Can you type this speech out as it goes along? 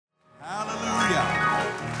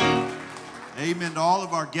Amen to all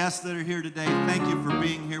of our guests that are here today. Thank you for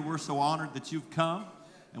being here. We're so honored that you've come.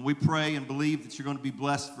 And we pray and believe that you're going to be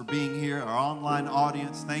blessed for being here. Our online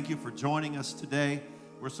audience, thank you for joining us today.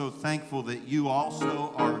 We're so thankful that you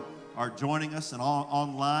also are joining us and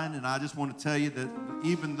online. And I just want to tell you that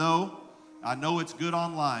even though I know it's good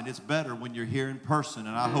online, it's better when you're here in person.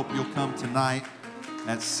 And I hope you'll come tonight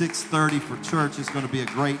at 6:30 for church. It's going to be a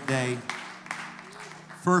great day.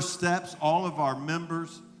 First Steps, all of our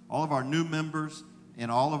members, all of our new members,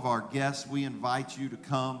 and all of our guests, we invite you to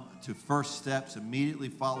come to First Steps immediately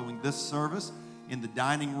following this service in the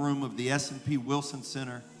dining room of the S&P Wilson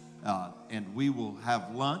Center, and we will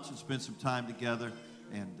have lunch and spend some time together.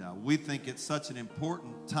 And we think it's such an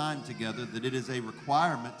important time together that it is a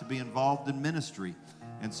requirement to be involved in ministry.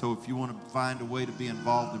 And so if you want to find a way to be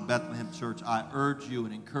involved in Bethlehem Church, I urge you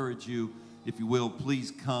and encourage you, if you will,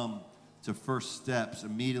 please come to First Steps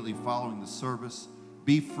immediately following the service.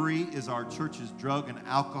 Be Free is our church's drug and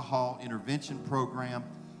alcohol intervention program.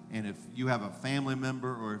 And if you have a family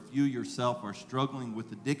member or if you yourself are struggling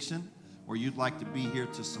with addiction or you'd like to be here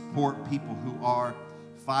to support people who are,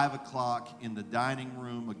 5 o'clock in the dining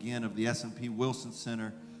room, again, of the S&P Wilson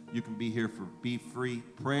Center. You can be here for Be Free.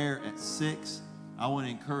 Prayer at 6. I want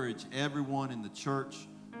to encourage everyone in the church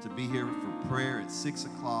to be here for prayer at 6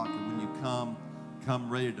 o'clock. And when you come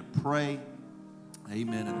ready to pray.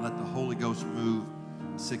 Amen. And let the Holy Ghost move.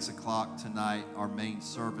 6 o'clock tonight, our main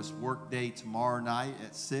service. Work day tomorrow night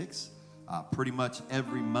at 6. Pretty much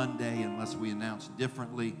every Monday, unless we announce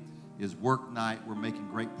differently, is work night. We're making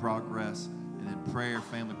great progress. And then prayer,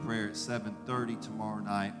 family prayer at 7:30 tomorrow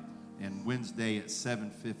night. And Wednesday at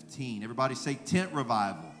 7:15. Everybody say Tent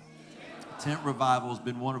Revival. Tent Revival has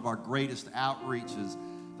been one of our greatest outreaches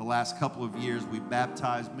the last couple of years. We've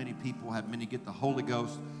baptized many people, had many get the Holy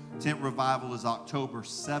Ghost. Tent Revival is October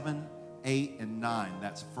 7, 8, and 9.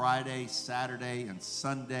 That's Friday, Saturday, and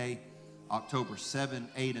Sunday, October 7,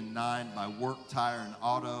 8, and 9 by Work Tire and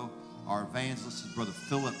Auto. Our evangelist is Brother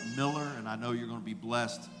Philip Miller, and I know you're going to be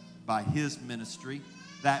blessed by his ministry.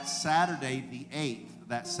 That Saturday, the 8th,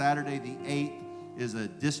 is a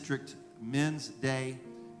district men's day,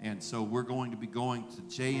 and so we're going to be going to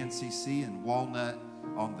JNCC in Walnut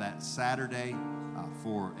on that Saturday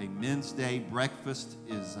for a men's day. Breakfast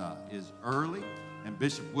is early. And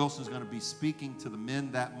Bishop Wilson is going to be speaking to the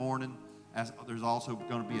men that morning. As there's also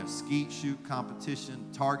going to be a skeet shoot competition,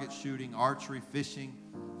 target shooting, archery, fishing,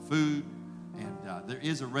 food, and there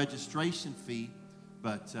is a registration fee.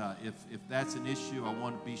 But if that's an issue, I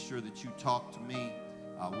want to be sure that you talk to me.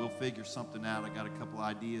 We'll figure something out. I got a couple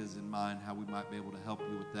ideas in mind how we might be able to help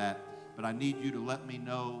you with that. But I need you to let me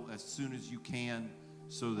know as soon as you can,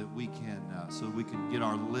 so that we can get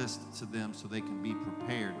our list to them so they can be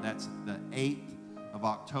prepared. That's the 8th of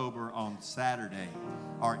October on Saturday.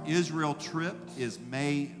 Our Israel trip is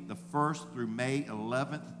May the 1st through May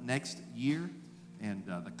 11th next year. And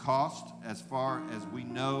the cost, as far as we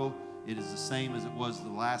know, it is the same as it was the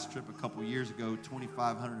last trip a couple years ago,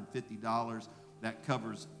 $2,550. That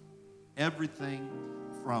covers everything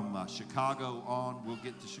from Chicago on. We'll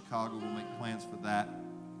get to Chicago. We'll make plans for that.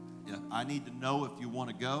 Yeah, I need to know if you want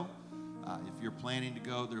to go. If you're planning to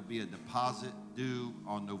go, there'll be a deposit due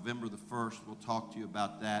on November the 1st. We'll talk to you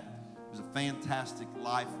about that. It was a fantastic,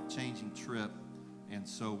 life-changing trip, and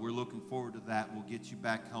so we're looking forward to that. We'll get you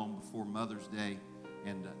back home before Mother's Day,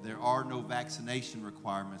 and there are no vaccination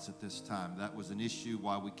requirements at this time. That was an issue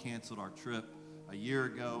why we canceled our trip a year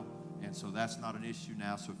ago, and so that's not an issue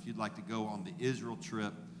now. So if you'd like to go on the Israel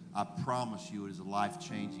trip, I promise you it is a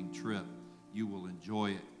life-changing trip. You will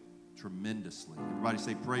enjoy it tremendously. Everybody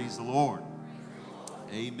say, praise the Lord. Praise the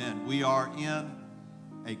Lord. Amen. We are in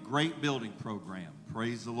a great building program.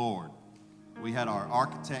 Praise the Lord. We had our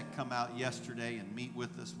architect come out yesterday and meet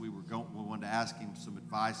with us. We wanted to ask him some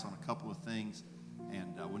advice on a couple of things.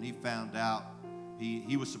 And when he found out,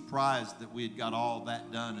 he was surprised that we had got all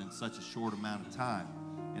that done in such a short amount of time.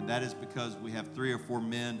 And that is because we have 3 or 4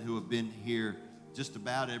 men who have been here just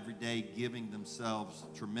about every day giving themselves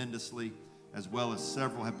tremendously, as well as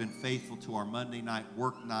several have been faithful to our Monday night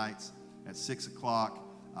work nights at 6 o'clock.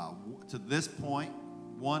 To this point,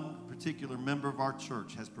 one particular member of our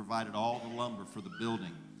church has provided all the lumber for the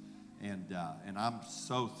building, and I'm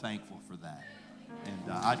so thankful for that.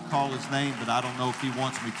 And I'd call his name, but I don't know if he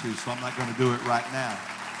wants me to, so I'm not going to do it right now.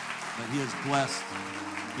 But he has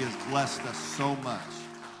blessed us so much.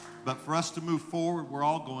 But for us to move forward, we're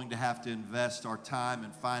all going to have to invest our time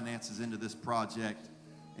and finances into this project.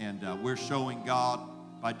 And we're showing God,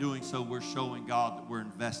 by doing so, we're showing God that we're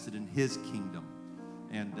invested in His kingdom.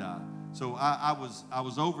 And so I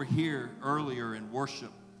was over here earlier in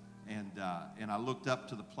worship, and I looked up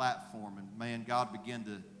to the platform, and man, God began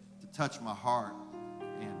to touch my heart.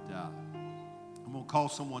 And I'm going to call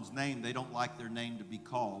someone's name. They don't like their name to be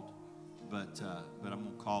called, but I'm going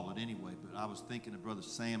to call it anyway. But I was thinking of Brother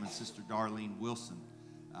Sam and Sister Darlene Wilson.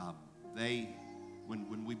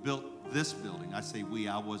 When we built this building, I say we,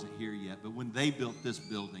 I wasn't here yet, but when they built this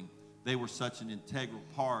building, they were such an integral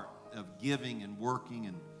part of giving and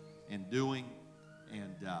working and doing.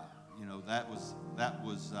 And, that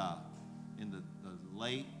was in the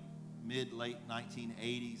late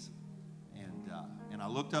 1980s. And I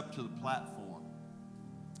looked up to the platform,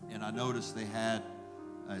 and I noticed they had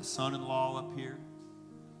a son-in-law up here.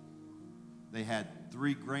 They had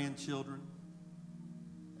 3 grandchildren,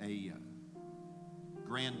 a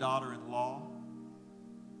granddaughter-in-law.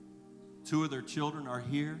 2 of their children are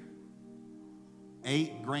here.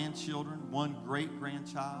 8 grandchildren, 1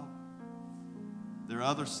 great-grandchild. Their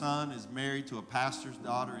other son is married to a pastor's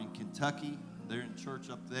daughter in Kentucky. They're in church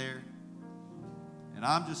up there. And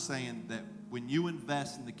I'm just saying that when you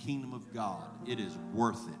invest in the kingdom of God, it is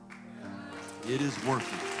worth it. It is worth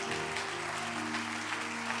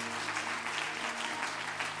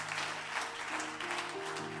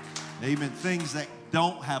it. Amen. Things that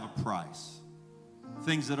don't have a price.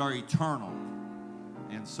 Things that are eternal.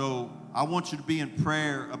 And so I want you to be in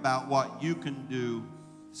prayer about what you can do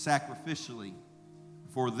sacrificially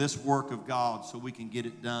for this work of God so we can get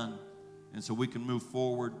it done and so we can move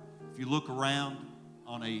forward. If you look around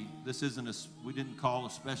we didn't call a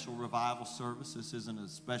special revival service. This isn't a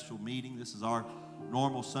special meeting. This is our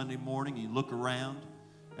normal Sunday morning. You look around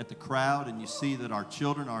at the crowd and you see that our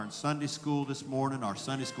children are in Sunday school this morning. Our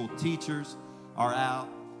Sunday school teachers are out.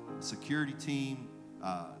 Security team,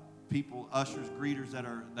 people, ushers, greeters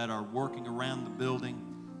that are working around the building.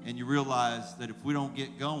 And you realize that if we don't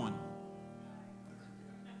get going,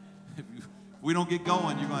 you're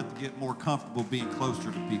going to have to get more comfortable being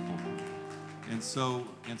closer to people. And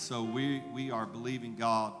so we are believing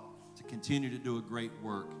God to continue to do a great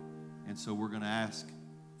work. And so we're going to ask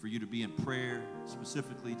for you to be in prayer,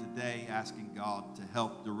 specifically today, asking God to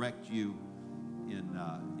help direct you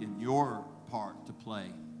in your part to play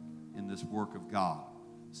in this work of God.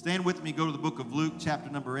 Stand with me, go to the book of Luke, chapter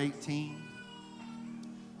number 18.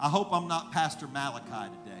 I hope I'm not Pastor Malachi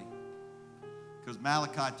today, because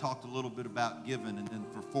Malachi talked a little bit about giving, and then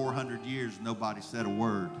for 400 years, nobody said a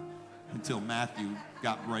word until Matthew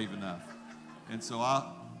got brave enough. And so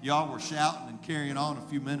y'all were shouting and carrying on a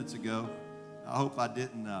few minutes ago. I hope I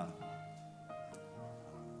didn't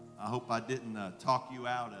talk you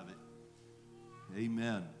out of it.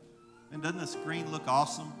 Amen. And doesn't the screen look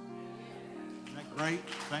awesome? Isn't that great?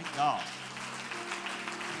 Thank God.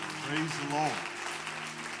 Praise the Lord.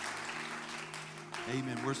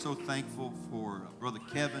 Amen. We're so thankful for Brother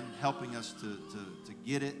Kevin helping us to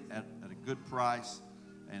get it at a good price.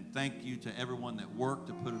 And thank you to everyone that worked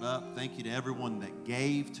to put it up. Thank you to everyone that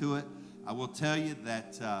gave to it. I will tell you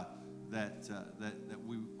that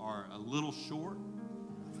we are a little short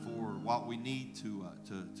for what we need to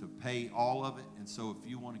pay all of it. And so if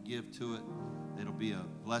you want to give to it, it'll be a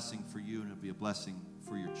blessing for you and it'll be a blessing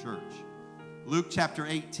for your church. Luke chapter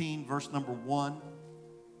 18, verse number 1.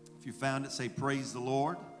 If you found it, say, praise the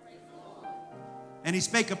Lord. Praise the Lord. And he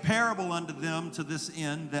spake a parable unto them to this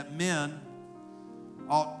end, that men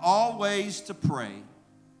ought always to pray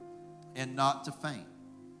and not to faint,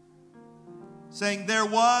 saying, there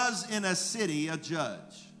was in a city a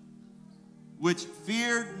judge, which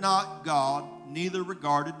feared not God, neither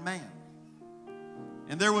regarded man.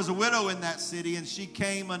 And there was a widow in that city, and she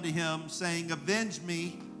came unto him, saying, avenge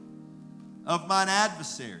me of mine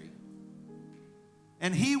adversary.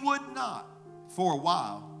 And he would not for a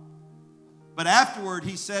while. But afterward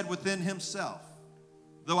he said within himself,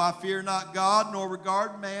 though I fear not God, nor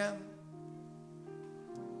regard man,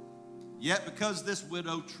 yet because this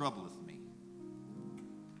widow troubleth me,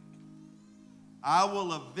 I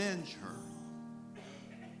will avenge her,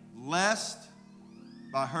 lest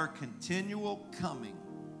by her continual coming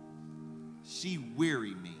she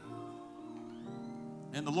weary me.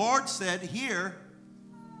 And the Lord said, hear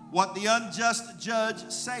what the unjust judge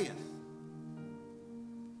saith.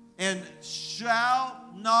 And shall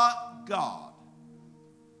not God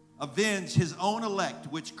avenge his own elect,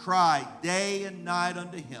 which cry day and night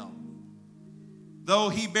unto him? Though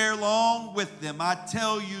he bear long with them, I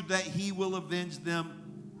tell you that he will avenge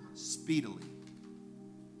them speedily.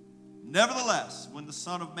 Nevertheless, when the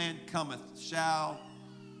Son of Man cometh, shall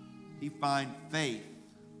he find faith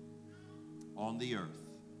on the earth?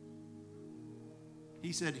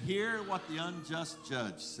 He said, hear what the unjust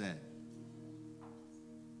judge said.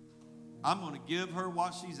 I'm going to give her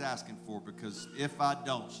what she's asking for, because if I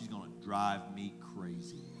don't, she's going to drive me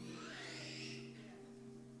crazy.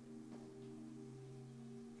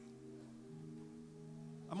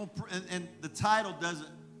 And the title doesn't,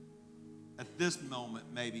 at this moment,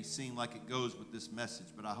 maybe seem like it goes with this message,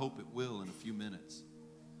 but I hope it will in a few minutes.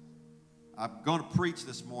 I'm going to preach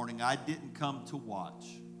this morning. I didn't come to watch.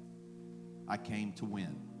 I came to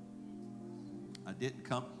win. I didn't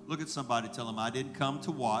come. Look at somebody, tell them, I didn't come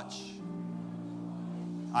to watch.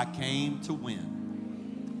 I came to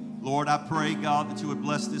win. Lord, I pray, God, that you would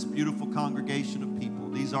bless this beautiful congregation of people.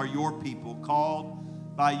 These are your people called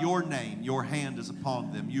by your name. Your hand is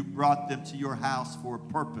upon them. You brought them to your house for a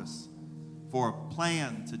purpose, for a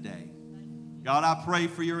plan today. God, I pray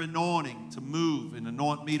for your anointing to move and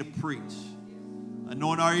anoint me to preach.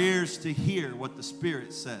 Anoint our ears to hear what the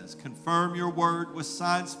Spirit says. Confirm your word with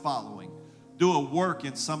signs following. Do a work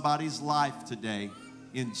in somebody's life today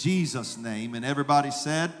in Jesus' name. And everybody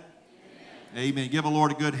said, amen. Amen. Give the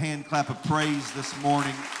Lord a good hand clap of praise this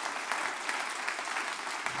morning.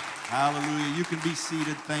 Hallelujah. You can be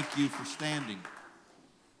seated. Thank you for standing.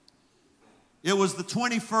 It was the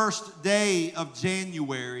 21st day of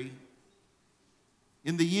January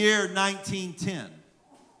in the year 1910.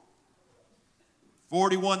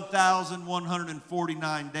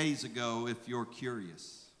 41,149 days ago, if you're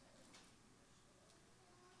curious.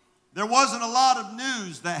 There wasn't a lot of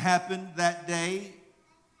news that happened that day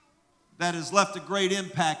that has left a great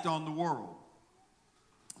impact on the world.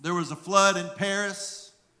 There was a flood in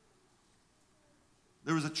Paris.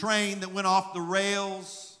 There was a train that went off the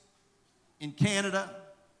rails in Canada.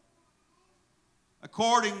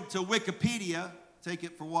 According to Wikipedia, take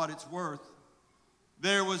it for what it's worth,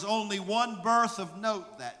 there was only one birth of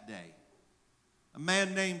note that day. A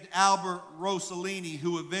man named Albert Rossellini,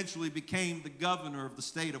 who eventually became the governor of the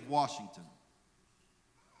state of Washington.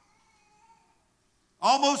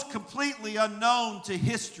 Almost completely unknown to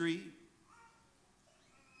history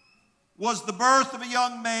was the birth of a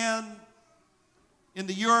young man in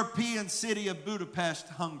the European city of Budapest,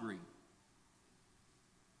 Hungary.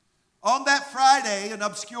 On that Friday, an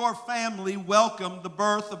obscure family welcomed the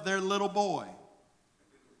birth of their little boy.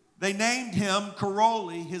 They named him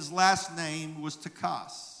Karoli. His last name was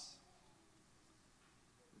Takas.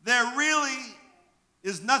 There really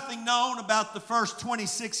is nothing known about the first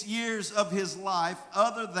 26 years of his life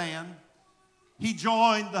other than he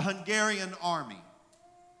joined the Hungarian army.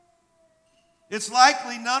 It's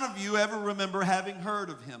likely none of you ever remember having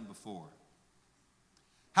heard of him before.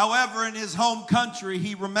 However, in his home country,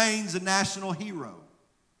 he remains a national hero.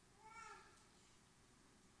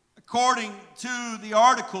 According to the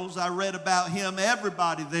articles I read about him,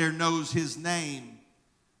 everybody there knows his name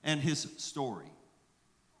and his story.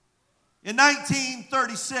 In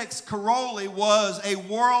 1936, Karoli was a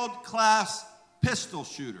world-class pistol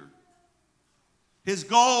shooter. His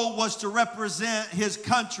goal was to represent his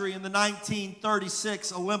country in the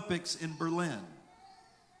 1936 Olympics in Berlin.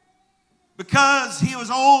 Because he was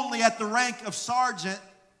only at the rank of sergeant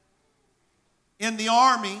in the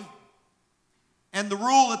army, and the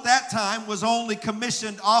rule at that time was only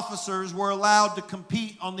commissioned officers were allowed to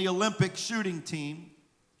compete on the Olympic shooting team,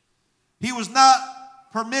 he was not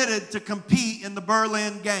permitted to compete in the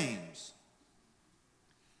Berlin Games.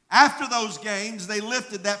 After those games, they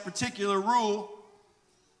lifted that particular rule,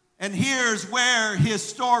 and here's where his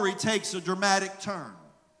story takes a dramatic turn.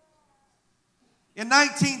 In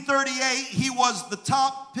 1938, he was the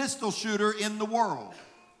top pistol shooter in the world.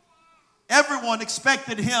 Everyone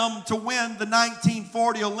expected him to win the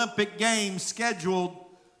 1940 Olympic Games scheduled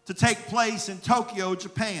to take place in Tokyo,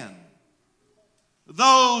 Japan.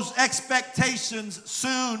 Those expectations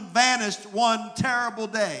soon vanished one terrible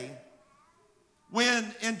day when,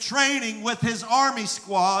 in training with his army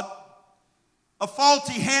squad, a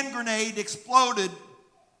faulty hand grenade exploded,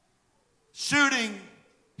 shooting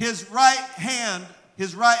his right hand.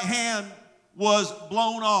 His right hand was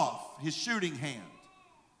blown off, his shooting hand.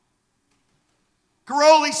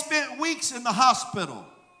 Karoli spent weeks in the hospital,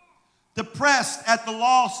 depressed at the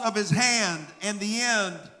loss of his hand and the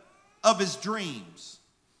end of his dreams.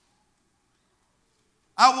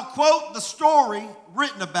 I will quote the story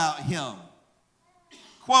written about him.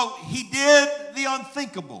 Quote, he did the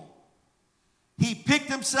unthinkable. He picked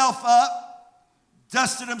himself up,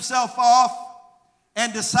 dusted himself off,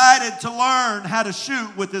 and decided to learn how to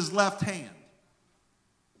shoot with his left hand.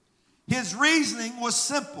 His reasoning was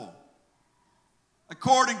simple.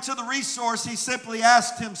 According to the resource, he simply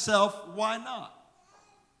asked himself, why not?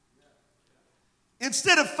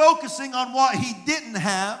 Instead of focusing on what he didn't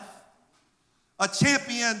have, a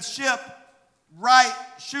championship right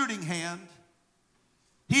shooting hand,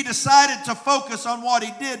 he decided to focus on what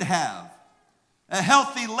he did have. A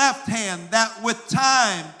healthy left hand that with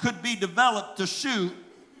time could be developed to shoot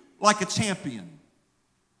like a champion.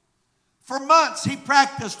 For months, he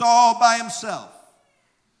practiced all by himself.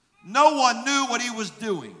 No one knew what he was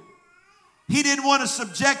doing. He didn't want to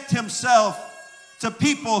subject himself to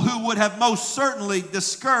people who would have most certainly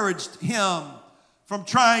discouraged him from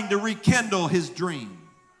trying to rekindle his dream.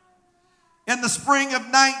 In the spring of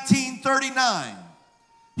 1939,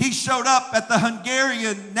 he showed up at the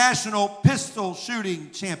Hungarian National Pistol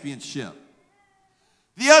Shooting Championship.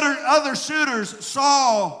 The other shooters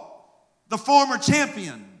saw the former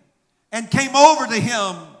champion and came over to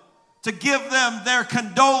him to give them their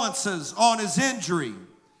condolences on his injury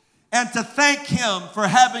and to thank him for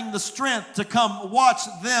having the strength to come watch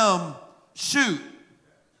them shoot.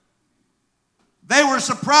 They were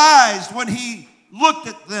surprised when he looked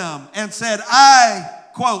at them and said,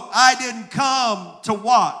 quote, "I didn't come to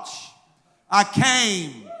watch. I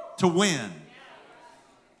came to win."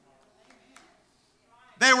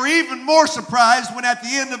 They were even more surprised when at the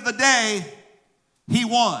end of the day, he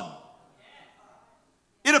won.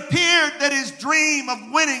 It appeared that his dream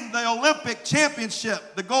of winning the Olympic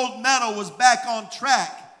championship, the gold medal, was back on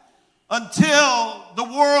track until the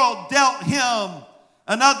world dealt him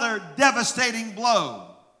another devastating blow.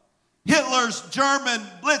 Hitler's German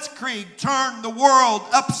blitzkrieg turned the world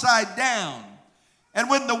upside down. And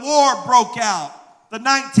when the war broke out, the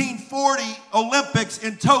 1940 Olympics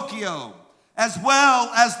in Tokyo, as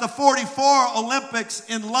well as the 44 Olympics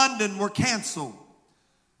in London, were canceled.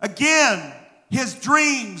 Again, his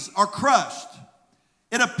dreams are crushed.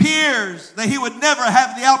 It appears that he would never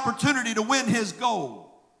have the opportunity to win his gold.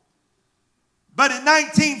 But in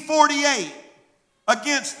 1948,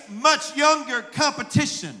 against much younger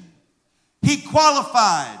competition, he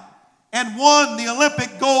qualified and won the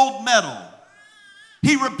Olympic gold medal.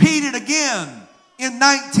 He repeated again in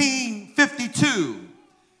 1952.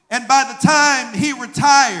 And by the time he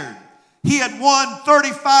retired, he had won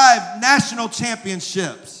 35 national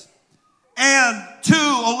championships and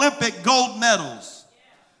 2 Olympic gold medals.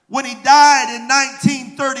 When he died in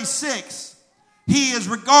 1936, he is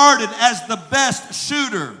regarded as the best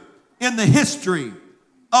shooter in the history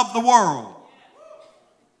of the world.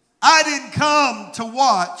 I didn't come to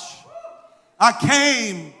watch. I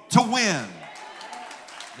came to win.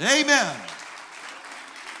 Amen.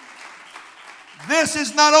 This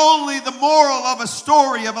is not only the moral of a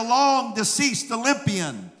story of a long deceased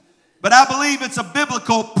Olympian, but I believe it's a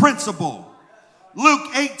biblical principle.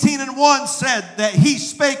 Luke 18:1 said that he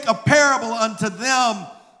spake a parable unto them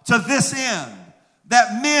to this end,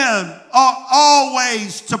 that men ought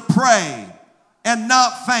always to pray and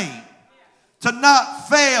not faint, to not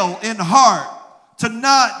fail in heart, to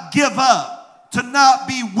not give up, to not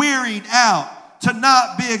be wearied out, to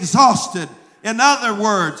not be exhausted. In other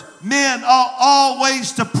words, men ought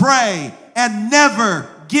always to pray and never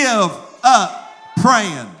give up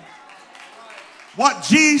praying. What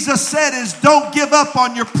Jesus said is, don't give up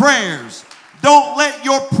on your prayers. Don't let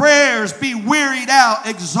your prayers be wearied out,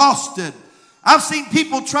 exhausted. I've seen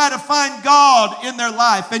people try to find God in their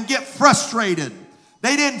life and get frustrated.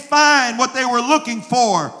 They didn't find what they were looking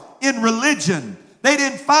for in religion. They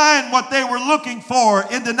didn't find what they were looking for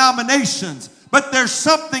in denominations. But there's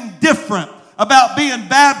something different about being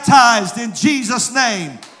baptized in Jesus'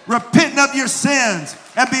 name, repenting of your sins,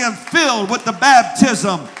 and being filled with the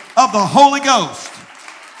baptism of the Holy Ghost.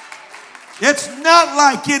 It's not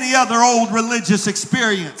like any other old religious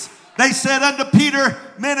experience. They said unto Peter,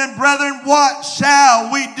 "Men and brethren, what shall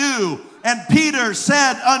we do?" And Peter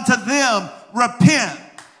said unto them, "Repent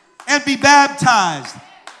and be baptized,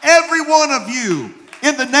 every one of you,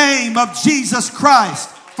 in the name of Jesus Christ,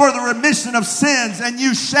 for the remission of sins, and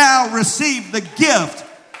you shall receive the gift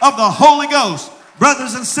of the Holy Ghost."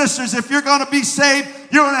 Brothers and sisters, if you're going to be saved,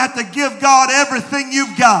 you're going to have to give God everything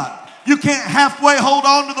you've got. You can't halfway hold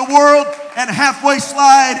on to the world and halfway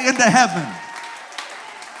slide into heaven.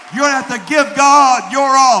 You're going to have to give God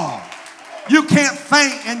your all. You can't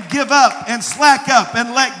faint and give up and slack up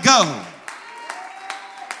and let go.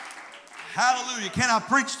 Hallelujah. Can I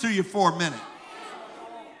preach to you for a minute?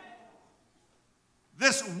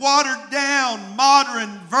 This watered down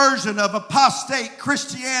modern version of apostate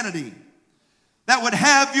Christianity that would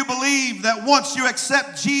have you believe that once you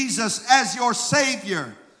accept Jesus as your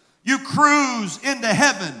Savior, you cruise into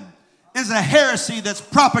heaven is a heresy that's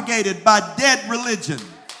propagated by dead religion.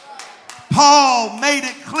 Paul made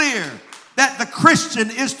it clear that the Christian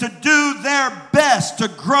is to do their best to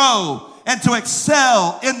grow and to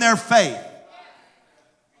excel in their faith.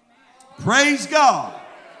 Praise God.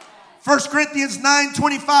 1 Corinthians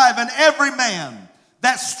 9:25, and every man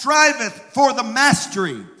that striveth for the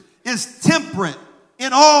mastery is temperate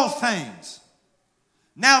in all things.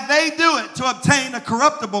 Now they do it to obtain a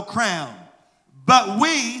corruptible crown, but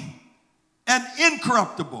we an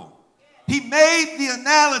incorruptible. He made the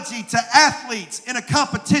analogy to athletes in a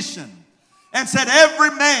competition and said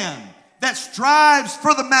every man that strives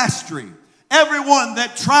for the mastery, everyone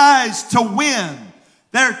that tries to win,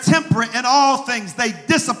 they're temperate in all things. They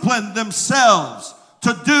discipline themselves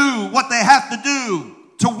to do what they have to do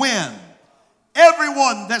to win.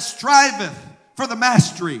 Everyone that striveth for the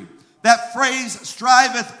mastery. That phrase,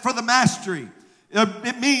 striveth for the mastery,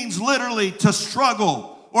 it means literally to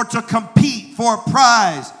struggle or to compete for a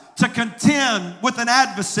prize, to contend with an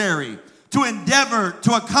adversary, to endeavor,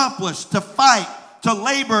 to accomplish, to fight, to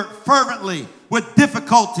labor fervently with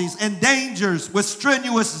difficulties and dangers, with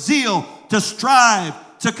strenuous zeal, to strive,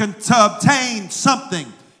 to obtain something.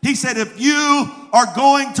 He said, if you are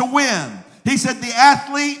going to win, he said the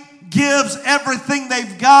athlete gives everything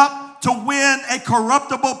they've got to win a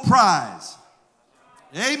corruptible prize.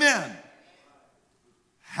 Amen.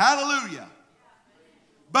 Hallelujah.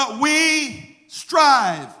 But we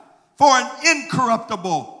strive for an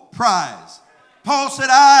incorruptible prize. Paul said,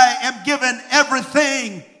 I am given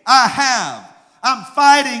everything I have. I'm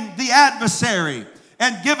fighting the adversary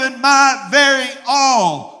and giving my very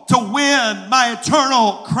all to win my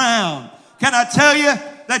eternal crown. Can I tell you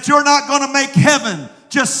that you're not going to make heaven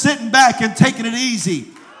just sitting back and taking it easy?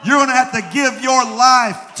 You're going to have to give your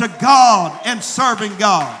life to God and serving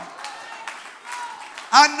God.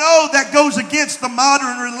 I know that goes against the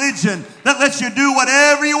modern religion that lets you do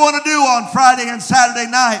whatever you want to do on Friday and Saturday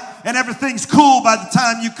night, and everything's cool by the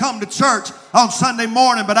time you come to church on Sunday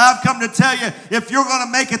morning. But I've come to tell you, if you're going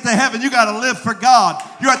to make it to heaven, you got to live for God.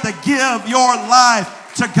 You have to give your life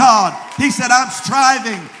to God. He said, I'm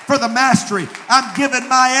striving for the mastery. I'm giving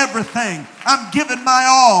my everything. I'm giving my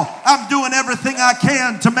all. I'm doing everything I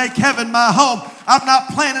can to make heaven my home. I'm not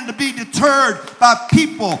planning to be deterred by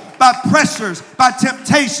people, by pressures, by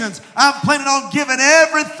temptations. I'm planning on giving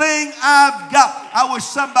everything I've got. I wish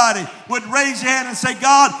somebody would raise your hand and say,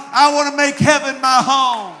 God, I want to make heaven my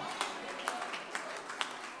home.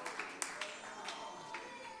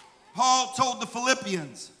 Paul told the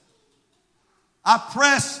Philippians, I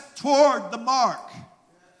press toward the mark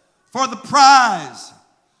for the prize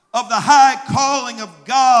of the high calling of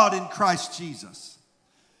God in Christ Jesus.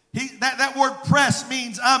 That word press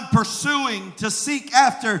means I'm pursuing, to seek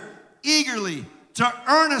after, eagerly, to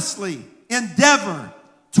earnestly endeavor,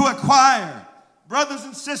 to acquire. Brothers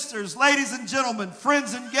and sisters, ladies and gentlemen,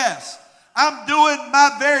 friends and guests, I'm doing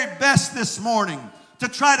my very best this morning to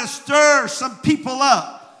try to stir some people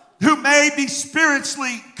up who may be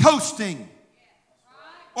spiritually coasting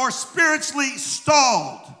or spiritually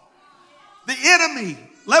stalled. The enemy,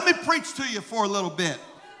 let me preach to you for a little bit.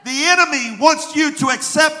 The enemy wants you to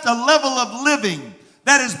accept a level of living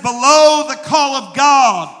that is below the call of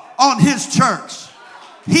God on his church.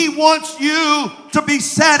 He wants you to be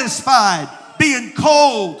satisfied, being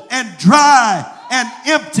cold and dry and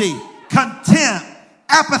empty, content,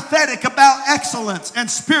 apathetic about excellence and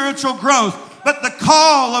spiritual growth. But the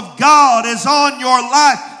call of God is on your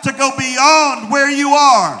life to go beyond where you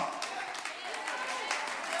are,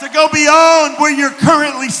 to go beyond where you're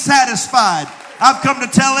currently satisfied. I've come to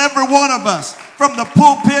tell every one of us, from the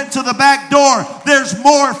pulpit to the back door, there's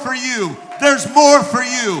more for you. There's more for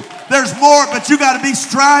you. There's more, but you got to be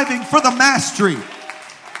striving for the mastery.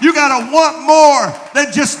 You got to want more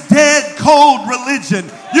than just dead, cold religion.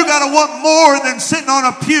 You got to want more than sitting on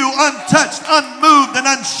a pew, untouched, unmoved, and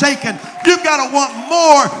unshaken. You've got to want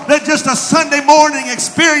more than just a Sunday morning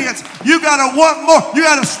experience. You got to want more. You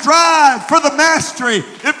got to strive for the mastery.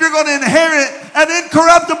 If you're going to inherit an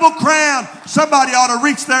incorruptible crown, somebody ought to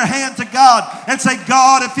reach their hand to God and say,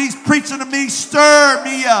 God, if he's preaching to me, stir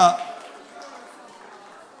me up.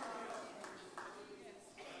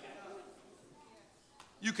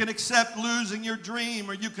 You can accept losing your dream,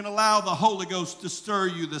 or you can allow the Holy Ghost to stir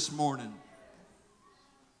you this morning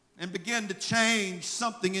and begin to change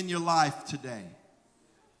something in your life today.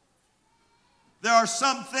 There are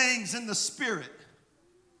some things in the Spirit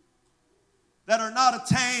that are not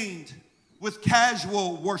attained with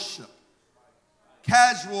casual worship,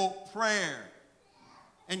 casual prayer,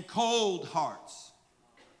 and cold hearts.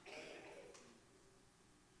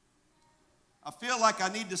 I feel like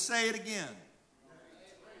I need to say it again.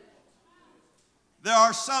 There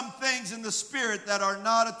are some things in the Spirit that are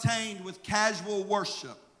not attained with casual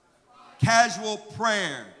worship, casual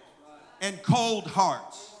prayer, and cold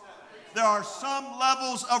hearts. There are some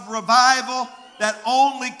levels of revival that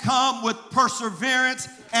only come with perseverance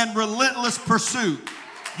and relentless pursuit.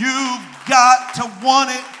 You've got to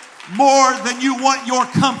want it more than you want your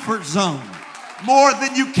comfort zone. More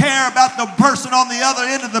than you care about the person on the other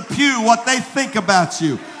end of the pew, what they think about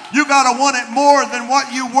you. You got to want it more than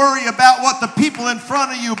what you worry about what the people in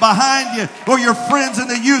front of you, behind you, or your friends in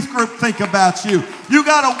the youth group think about you. You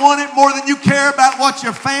got to want it more than you care about what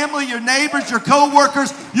your family, your neighbors, your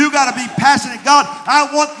co-workers. You got to be passionate. God,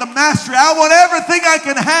 I want the mastery. I want everything I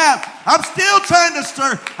can have. I'm still trying to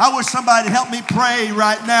stir. I wish somebody would help me pray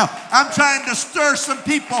right now. I'm trying to stir some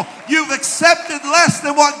people. You've accepted less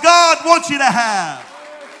than what God wants you to have.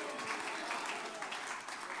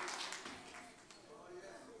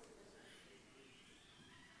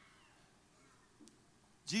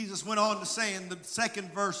 Jesus went on to say in the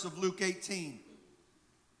second verse of Luke 18,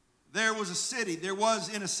 there was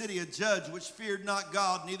in a city a judge which feared not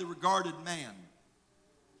God, neither regarded man.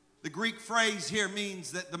 The Greek phrase here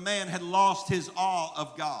means that the man had lost his awe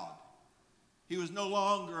of God. He was no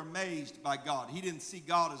longer amazed by God. He didn't see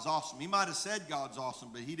God as awesome. He might have said God's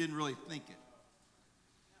awesome, but he didn't really think it.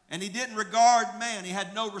 And he didn't regard man. He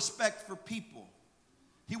had no respect for people.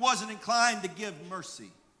 He wasn't inclined to give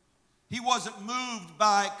mercy. He wasn't moved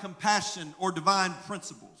by compassion or divine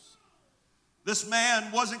principles. This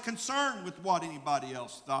man wasn't concerned with what anybody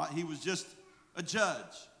else thought. He was just a judge.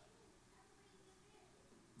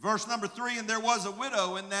 Verse number 3, and there was a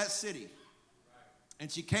widow in that city.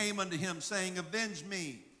 And she came unto him, saying, avenge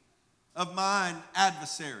me of mine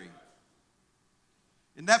adversary.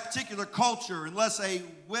 In that particular culture, unless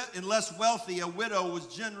wealthy, a widow was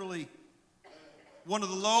generally one of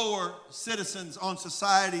the lower citizens on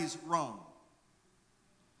society's rung.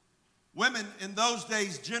 Women in those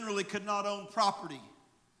days generally could not own property.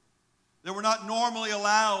 They were not normally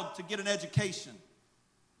allowed to get an education.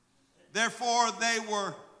 Therefore, they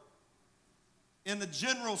were, in the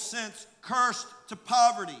general sense, cursed to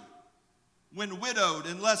poverty when widowed,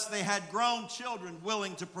 unless they had grown children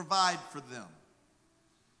willing to provide for them.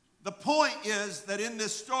 The point is that in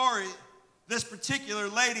this story, this particular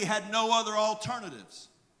lady had no other alternatives.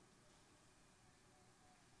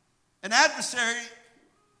 An adversary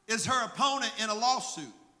is her opponent in a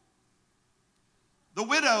lawsuit. The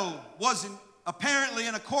widow was apparently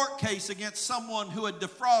in a court case against someone who had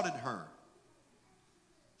defrauded her.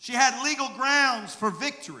 She had legal grounds for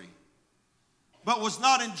victory, but was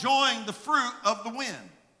not enjoying the fruit of the win.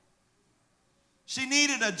 She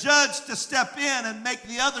needed a judge to step in and make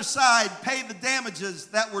the other side pay the damages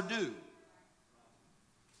that were due.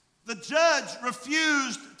 The judge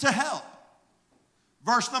refused to help.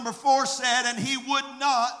 Verse number 4 said, and he would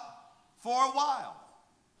not for a while.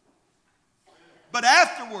 But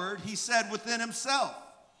afterward he said within himself,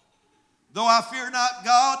 though I fear not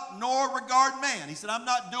God nor regard man. He said, I'm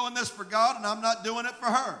not doing this for God and I'm not doing it for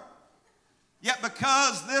her. Yet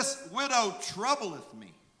because this widow troubleth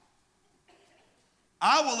me,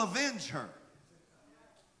 I will avenge her.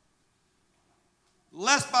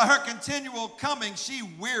 Lest by her continual coming she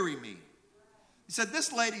weary me. He said,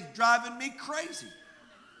 this lady's driving me crazy.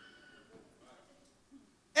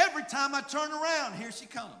 Every time I turn around, here she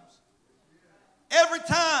comes. Every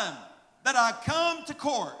time that I come to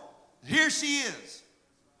court, here she is.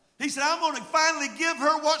 He said, I'm going to finally give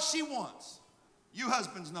her what she wants. You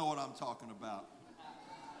husbands know what I'm talking about.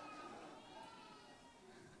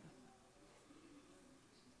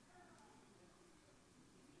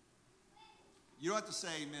 You don't have to say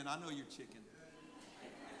amen. I know you're chicken.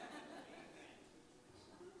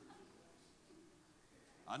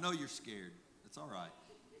 I know you're scared. It's all right.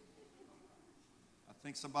 I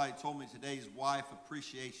think somebody told me today's Wife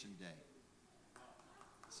Appreciation Day.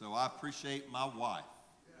 So I appreciate my wife.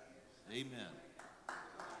 Amen.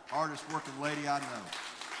 Hardest working lady I know.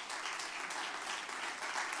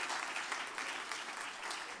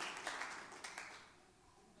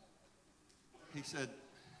 He said,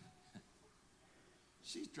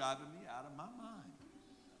 she's driving me out of my mind.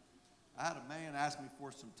 I had a man ask me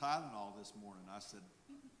for some Tylenol this morning. I said,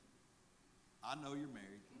 I know you're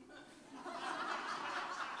married.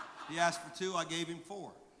 He asked for 2, I gave him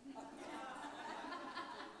 4.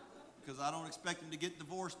 Because I don't expect him to get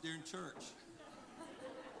divorced during church.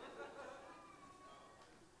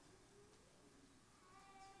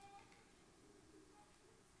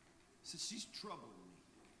 He said, she's troubling me.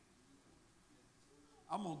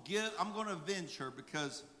 I'm going to avenge her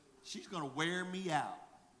because she's going to wear me out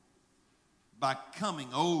by coming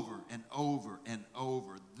over and over and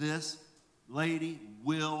over. This lady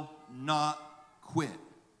will not quit.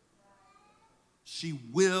 She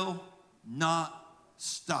will not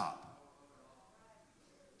stop.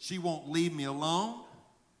 She won't leave me alone.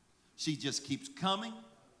 She just keeps coming.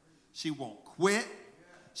 She won't quit.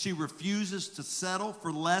 She refuses to settle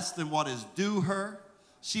for less than what is due her.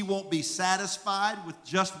 She won't be satisfied with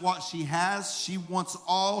just what she has. She wants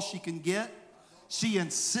all she can get. She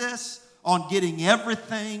insists on getting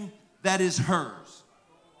everything that is hers.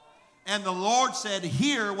 And the Lord said,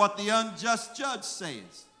 hear what the unjust judge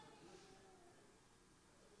says.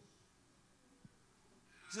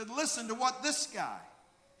 He said, listen to what this guy,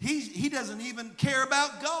 he doesn't even care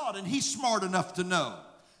about God, and he's smart enough to know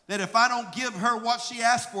that if I don't give her what she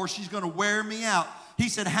asked for, she's going to wear me out. He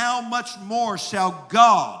said, how much more shall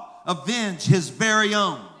God avenge his very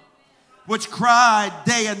own, which cried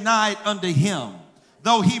day and night unto him,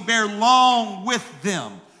 though he bear long with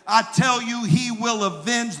them? I tell you, he will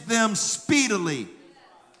avenge them speedily.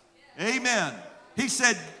 Amen. He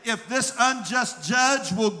said, if this unjust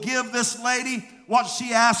judge will give this lady what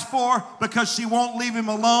she asked for because she won't leave him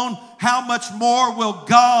alone, how much more will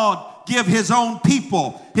God give his own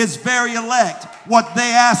people, his very elect, what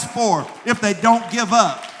they ask for if they don't give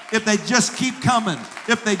up, if they just keep coming,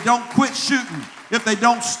 if they don't quit shooting, if they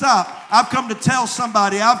don't stop. I've come to tell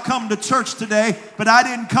somebody, I've come to church today, but I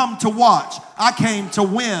didn't come to watch. I came to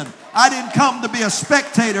win. I didn't come to be a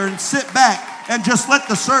spectator and sit back and just let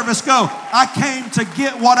the service go. I came to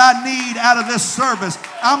get what I need out of this service.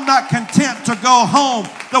 I'm not content to go home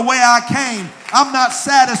the way I came. I'm not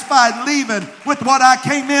satisfied leaving with what I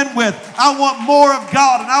came in with. I want more of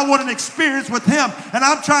God, and I want an experience with him. And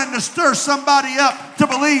I'm trying to stir somebody up to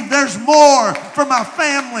believe there's more for my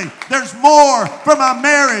family. There's more for my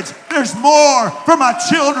marriage. There's more for my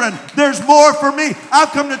children. There's more for me.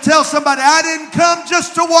 I've come to tell somebody I didn't come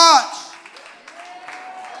just to watch.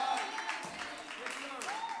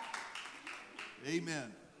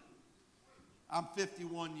 Amen. I'm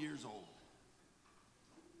 51 years old.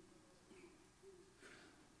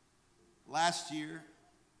 Last year,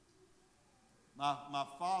 my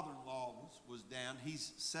father-in-law was down.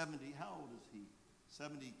 He's 70. How old is he?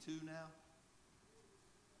 72 now?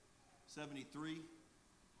 73? If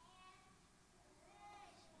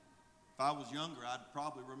I was younger, I'd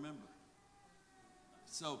probably remember.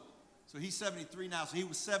 So he's 73 now. So he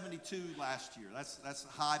was 72 last year. That's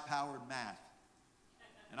high-powered math.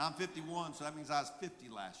 And I'm 51, so that means I was 50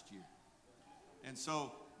 last year. And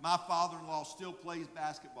so my father-in-law still plays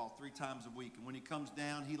basketball 3 times a week. And when he comes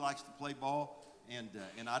down, he likes to play ball, and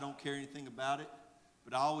I don't care anything about it.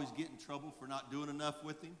 But I always get in trouble for not doing enough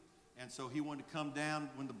with him. And so he wanted to come down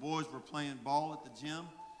when the boys were playing ball at the gym.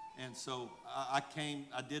 And so I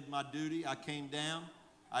did my duty. I came down.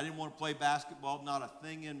 I didn't want to play basketball. Not a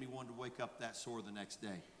thing in me wanted to wake up that sore the next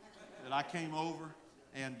day. But I came over.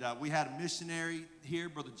 And we had a missionary here,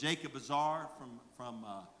 Brother Jacob Azar, from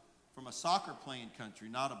a soccer playing country,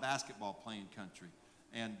 not a basketball playing country.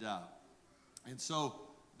 And so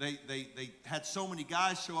they had so many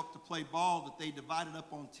guys show up to play ball that they divided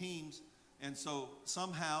up on teams. And so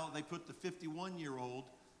somehow they put the 51-year-old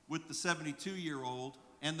with the 72-year-old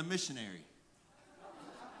and the missionary.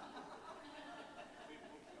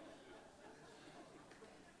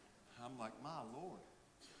 I'm like, my Lord.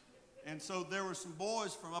 And so there were some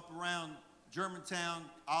boys from up around Germantown,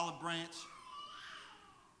 Olive Branch,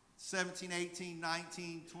 17, 18,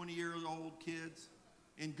 19, 20-year-old kids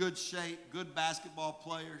in good shape, good basketball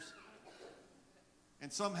players.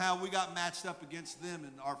 And somehow we got matched up against them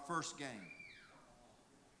in our first game.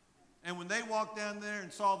 And when they walked down there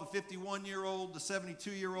and saw the 51-year-old, the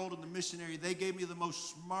 72-year-old, and the missionary, they gave me the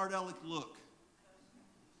most smart-aleck look.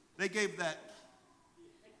 They gave that.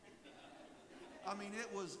 I mean,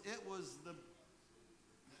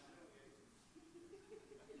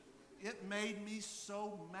 it made me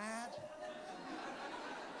so mad.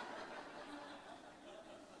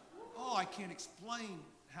 Oh, I can't explain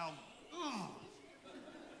how,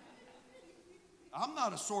 I'm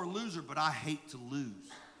not a sore loser, but I hate to lose.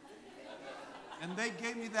 And they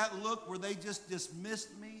gave me that look where they just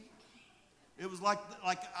dismissed me. It was like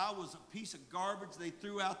I was a piece of garbage they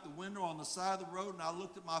threw out the window on the side of the road, and I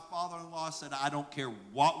looked at my father-in-law and said, I don't care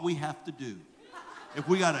what we have to do. If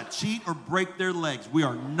we got to cheat or break their legs, we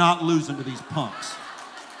are not losing to these punks.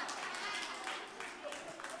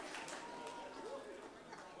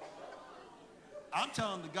 I'm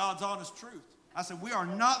telling the God's honest truth. I said, we are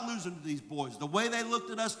not losing to these boys. The way they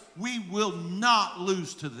looked at us, we will not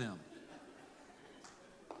lose to them.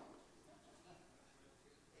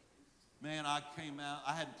 Man, I came out,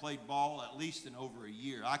 I hadn't played ball at least in over a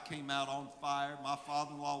year. I came out on fire. My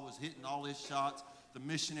father-in-law was hitting all his shots. The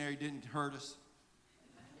missionary didn't hurt us.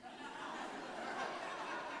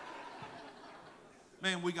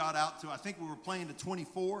 Man, we got out to, I think we were playing to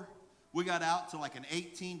 24. We got out to like an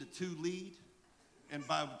 18-2 lead. And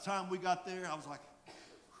by the time we got there, I was like,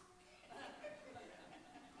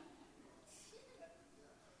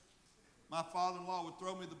 my father-in-law would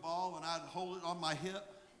throw me the ball and I'd hold it on my hip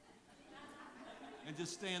and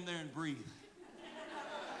just stand there and breathe.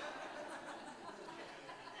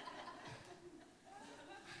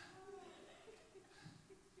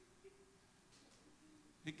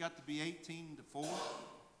 It got to be 18 to 4,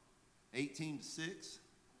 18 to 6,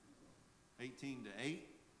 18 to 8,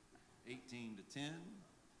 18 to 10,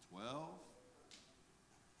 12.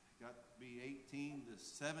 It got to be 18 to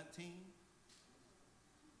 17.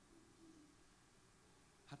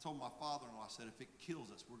 I told my father-in-law, I said, if it kills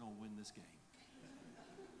us, we're going to win this game.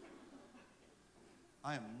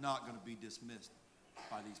 I am not going to be dismissed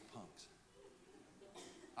by these punks.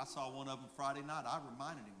 I saw one of them Friday night. I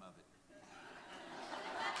reminded him of it.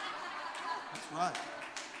 That's right.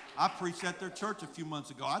 I preached at their church a few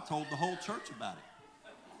months ago. I told the whole church about it.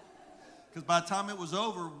 Because by the time it was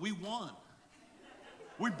over, we won.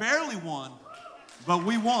 We barely won, but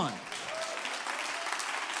we won.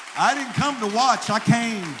 I didn't come to watch. I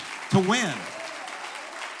came to win.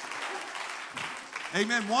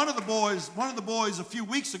 Amen. One of the boys a few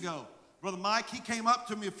weeks ago, Brother Mike, he came up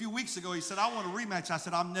to me a few weeks ago. He said, I want a rematch. I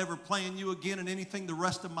said, I'm never playing you again in anything the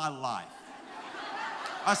rest of my life.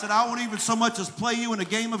 I said, I won't even so much as play you in a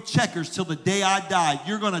game of checkers till the day I die.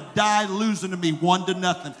 You're going to die losing to me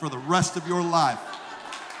 1-0 for the rest of your life.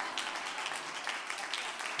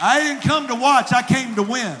 I didn't come to watch. I came to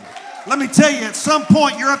win. Let me tell you, at some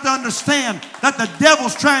point you have to understand that the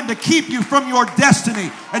devil's trying to keep you from your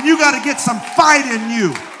destiny. And you got to get some fight in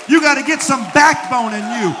you. You got to get some backbone in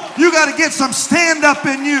you. You got to get some stand up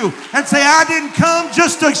in you and say, I didn't come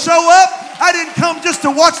just to show up. I didn't come just to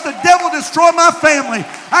watch the devil destroy my family.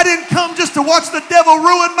 I didn't come just to watch the devil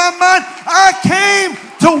ruin my mind. I came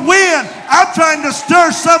to win. I'm trying to stir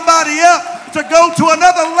somebody up to go to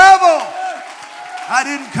another level. I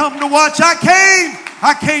didn't come to watch. I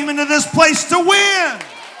came into this place to win.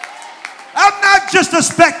 I'm not just a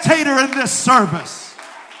spectator in this service.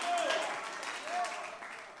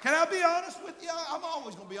 Can I be honest with you? I'm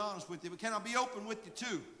always going to be honest with you, but can I be open with you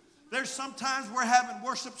too? There's sometimes we're having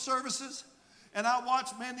worship services, and I watch,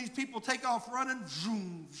 man, these people take off running.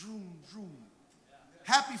 Zoom, zoom, zoom.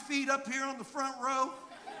 Happy feet up here on the front row.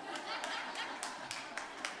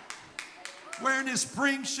 Wearing his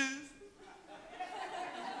spring shoes.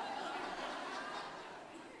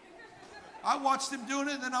 I watched him doing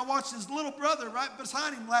it, and then I watched his little brother right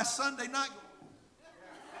beside him last Sunday night.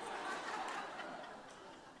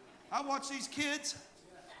 I watch these kids.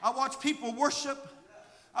 I watch people worship.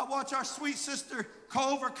 I watch our sweet sister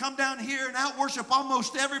Culver come down here and out-worship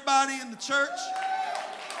almost everybody in the church.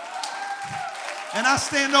 And I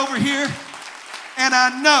stand over here, and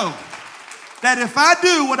I know that if I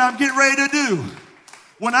do what I'm getting ready to do,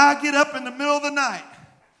 when I get up in the middle of the night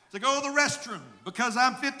to go to the restroom because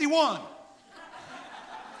I'm 51,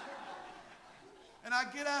 and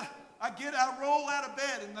I roll out of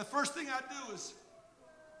bed, and the first thing I do is,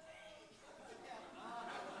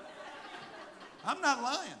 I'm not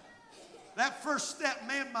lying. That first step,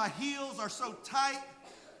 man, my heels are so tight.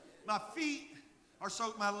 My feet are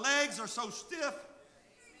so, my legs are so stiff.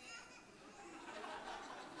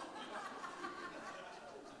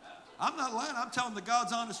 I'm not lying. I'm telling the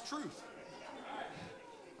God's honest truth.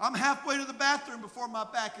 I'm halfway to the bathroom before my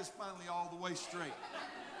back is finally all the way straight.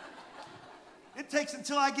 It takes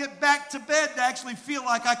until I get back to bed to actually feel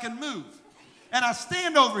like I can move. And I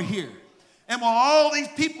stand over here. And while all these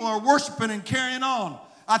people are worshiping and carrying on,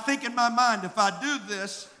 I think in my mind, if I do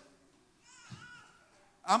this,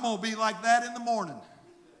 I'm going to be like that in the morning.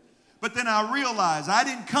 But then I realize I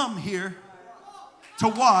didn't come here to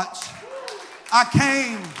watch. I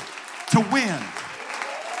came to win.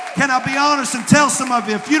 Can I be honest and tell some of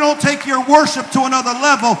you, if you don't take your worship to another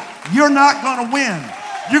level, you're not going to win.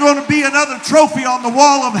 You're going to be another trophy on the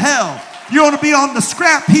wall of hell. You're going to be on the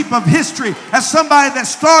scrap heap of history as somebody that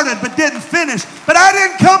started but didn't finish. But I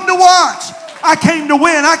didn't come to watch. I came to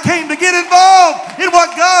win. I came to get involved in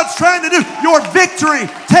what God's trying to do. Your victory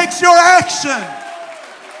takes your action.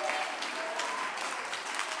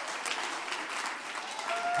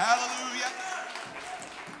 Hallelujah.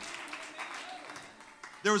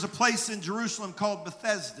 There was a place in Jerusalem called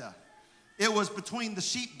Bethesda. It was between the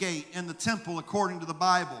sheep gate and the temple, according to the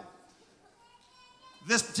Bible.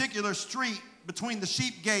 This particular street between the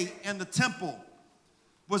sheep gate and the temple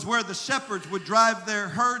was where the shepherds would drive their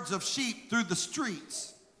herds of sheep through the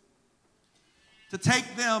streets to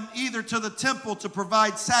take them either to the temple to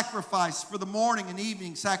provide sacrifice for the morning and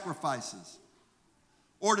evening sacrifices,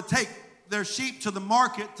 or to take their sheep to the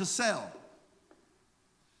market to sell.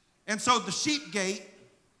 And so the sheep gate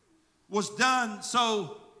was done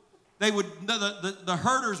so the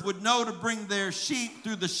herders would know to bring their sheep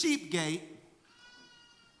through the sheep gate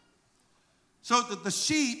so that the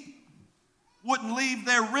sheep wouldn't leave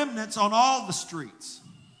their remnants on all the streets,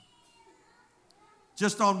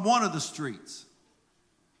 just on one of the streets.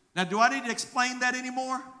 Now, do I need to explain that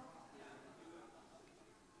anymore?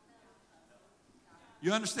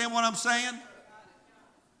 You understand what I'm saying?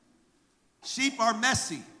 Sheep are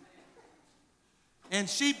messy. And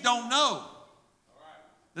sheep don't know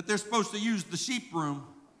that they're supposed to use the sheep room.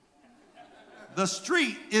 The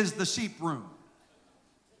street is the sheep room.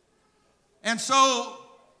 And so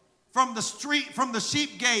from the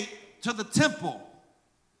sheep gate to the temple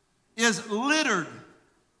is littered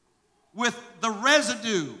with the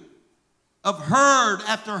residue of herd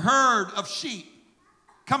after herd of sheep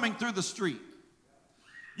coming through the street.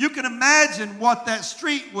 You can imagine what that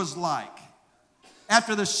street was like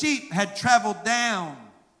after the sheep had traveled down,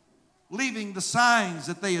 leaving the signs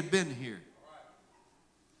that they had been here.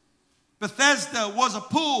 Bethesda was a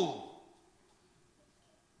pool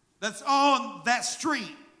that's on that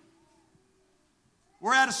street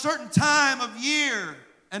where at a certain time of year,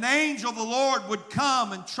 an angel of the Lord would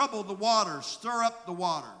come and trouble the water, stir up the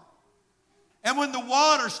water. And when the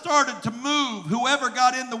water started to move, whoever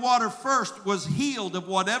got in the water first was healed of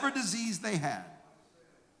whatever disease they had.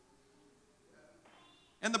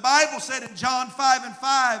 And the Bible said in John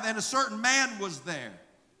 5:5, and a certain man was there,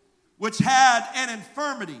 which had an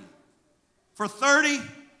infirmity for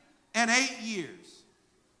 38 years.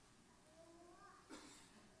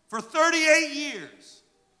 For 38 years,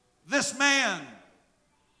 this man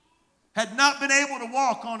had not been able to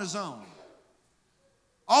walk on his own.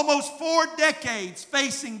 Almost 4 decades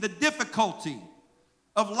facing the difficulty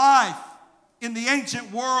of life in the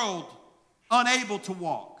ancient world, unable to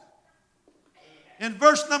walk. In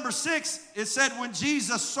verse number 6, it said, when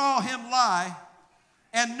Jesus saw him lie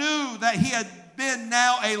and knew that he had been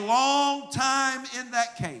now a long time in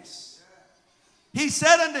that case, he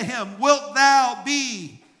said unto him, wilt thou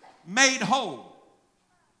be made whole?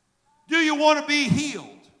 Do you want to be healed?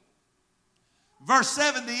 Verse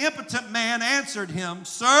 7, the impotent man answered him,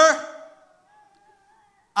 sir,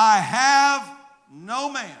 I have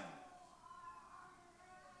no man.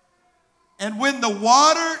 And when the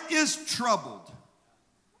water is troubled,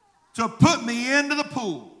 to put me into the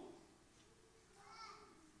pool.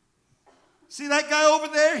 See that guy over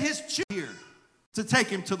there? His here to take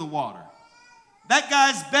him to the water. That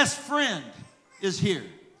guy's best friend is here.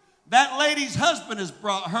 That lady's husband has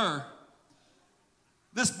brought her.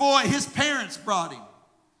 This boy, his parents brought him.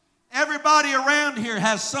 Everybody around here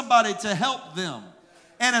has somebody to help them.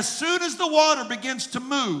 And as soon as the water begins to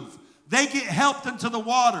move, they get helped into the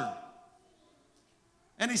water.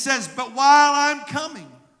 And he says, but while I'm coming,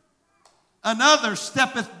 another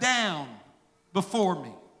steppeth down before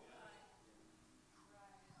me.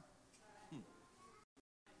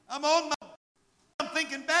 I'm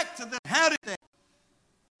thinking back to this. How did they?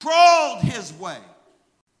 Crawled his way.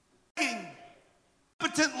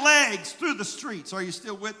 Impotent legs through the streets. Are you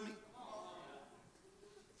still with me?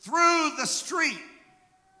 Through the street.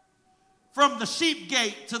 From the sheep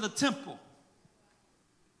gate to the temple.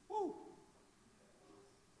 Woo.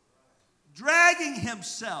 Dragging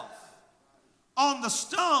himself on the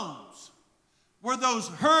stones where those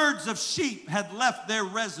herds of sheep had left their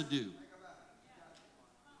residue.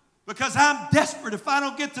 Because I'm desperate. If I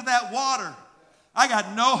don't get to that water, I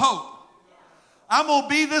got no hope. I'm going to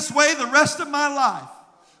be this way the rest of my life.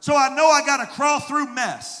 So I know I got to crawl through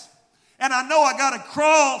mess. And I know I got to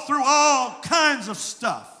crawl through all kinds of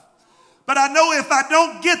stuff. But I know if I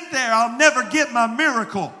don't get there, I'll never get my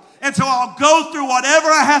miracle. And so I'll go through whatever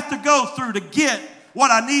I have to go through to get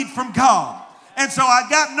what I need from God. And so I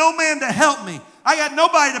got no man to help me. I got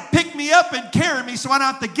nobody to pick me up and carry me so I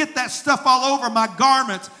don't have to get that stuff all over my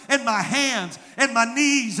garments and my hands and my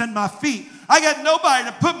knees and my feet. I got nobody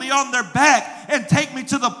to put me on their back and take me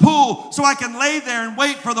to the pool so I can lay there and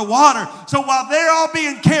wait for the water. So while they're all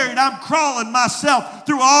being carried, I'm crawling myself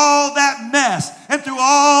through all that mess and through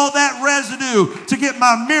all that residue to get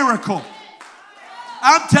my miracle.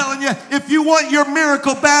 I'm telling you, if you want your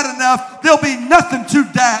miracle bad enough, there'll be nothing too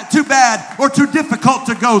bad or too difficult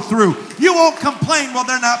to go through. You won't complain, well,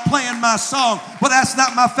 they're not playing my song. Well, that's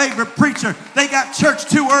not my favorite preacher. They got church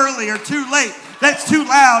too early or too late. That's too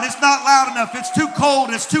loud. It's not loud enough. It's too cold.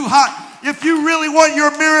 It's too hot. If you really want your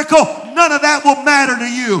miracle, none of that will matter to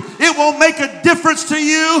you. It won't make a difference to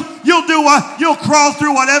you. You'll crawl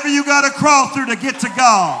through whatever you got to crawl through to get to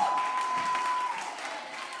God.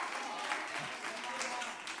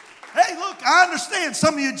 Hey, look, I understand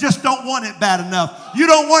some of you just don't want it bad enough. You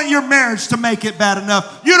don't want your marriage to make it bad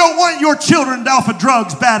enough. You don't want your children off of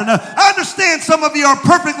drugs bad enough. I understand some of you are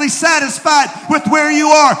perfectly satisfied with where you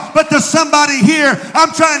are. But to somebody here,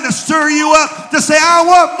 I'm trying to stir you up to say, I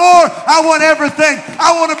want more. I want everything.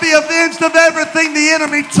 I want to be avenged of everything the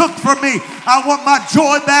enemy took from me. I want my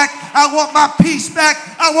joy back. I want my peace back.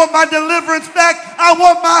 I want my deliverance back. I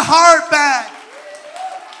want my heart back.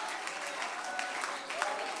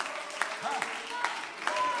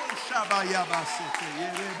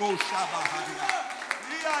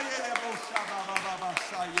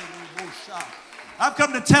 I've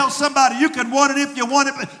come to tell somebody you can want it if you want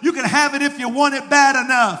it, but you can have it if you want it bad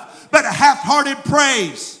enough. But a half-hearted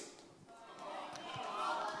praise.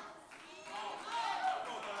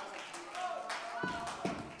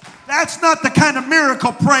 That's not the kind of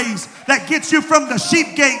miracle praise that gets you from the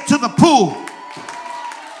sheep gate to the pool.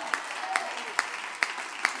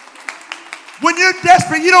 When you're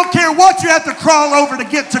desperate, you don't care what you have to crawl over to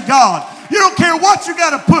get to God. You don't care what you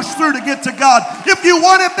got to push through to get to God. If you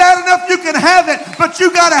want it bad enough, you can have it, but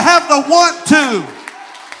you got to have the want to.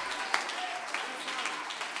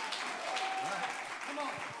 Come on.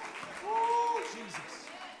 Woo, Jesus.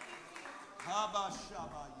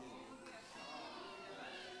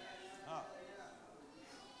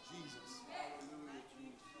 Jesus.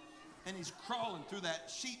 And he's crawling through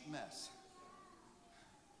that sheep mess,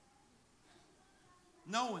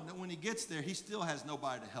 knowing that when he gets there, he still has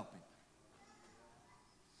nobody to help him.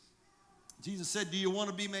 Jesus said, do you want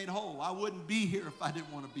to be made whole? I wouldn't be here if I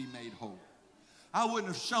didn't want to be made whole. I wouldn't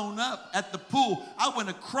have shown up at the pool. I wouldn't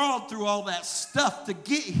have crawled through all that stuff to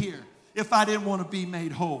get here if I didn't want to be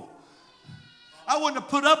made whole. I wouldn't have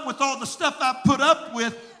put up with all the stuff I put up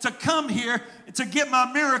with to come here to get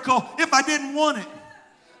my miracle if I didn't want it.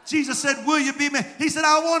 Jesus said, will you be made? He said,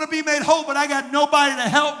 I want to be made whole, but I got nobody to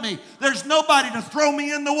help me. There's nobody to throw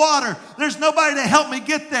me in the water. There's nobody to help me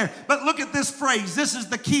get there. But look at this phrase. This is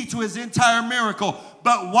the key to his entire miracle.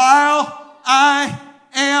 But while I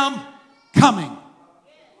am coming.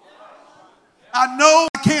 I know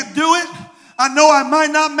I can't do it. I know I might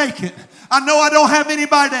not make it. I know I don't have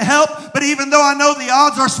anybody to help, but even though I know the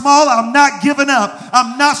odds are small, I'm not giving up.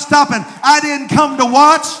 I'm not stopping. I didn't come to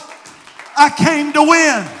watch. I came to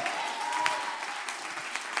win.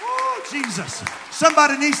 Oh, Jesus.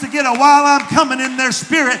 Somebody needs to get a while I'm coming in their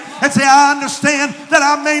spirit and say, I understand that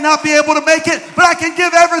I may not be able to make it, but I can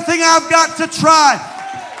give everything I've got to try.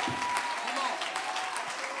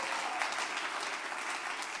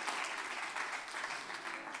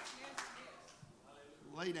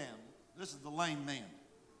 Lay down. This is the lame man.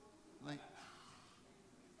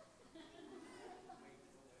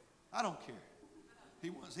 I don't care.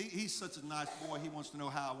 He's such a nice boy. He wants to know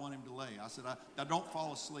how I want him to lay. I said, I don't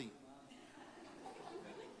fall asleep.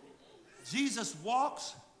 Jesus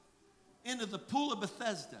walks into the pool of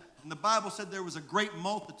Bethesda. And the Bible said there was a great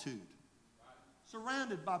multitude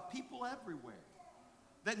surrounded by people everywhere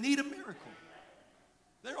that need a miracle.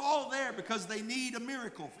 They're all there because they need a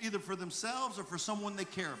miracle, either for themselves or for someone they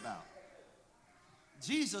care about.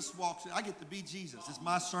 Jesus walks in. I get to be Jesus. It's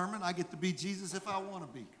my sermon. I get to be Jesus if I want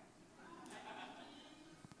to be.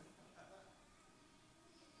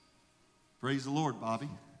 Praise the Lord, Bobby.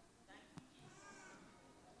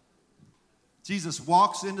 Jesus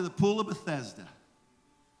walks into the pool of Bethesda,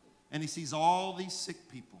 and he sees all these sick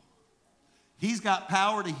people. He's got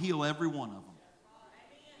power to heal every one of them.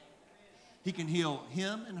 He can heal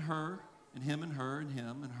him and her, and him and her, and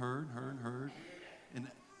him and her, and her and her. And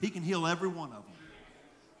he can heal every one of them.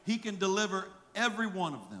 He can deliver every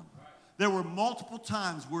one of them. There were multiple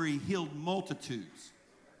times where he healed multitudes.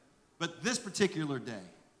 But this particular day,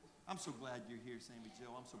 I'm so glad you're here, Sammy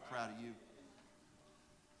Jill. I'm so proud of you.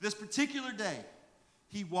 This particular day,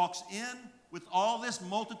 he walks in with all this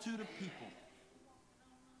multitude of people,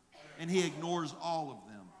 and he ignores all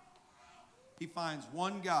of them. He finds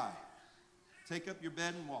one guy. Take up your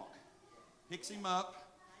bed and walk. Picks him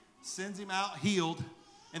up, sends him out healed,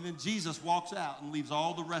 and then Jesus walks out and leaves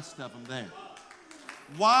all the rest of them there.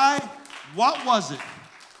 Why? What was it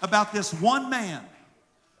about this one man?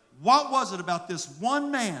 What was it about this one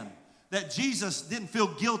man that Jesus didn't feel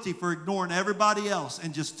guilty for ignoring everybody else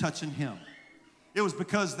and just touching him? It was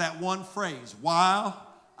because that one phrase, while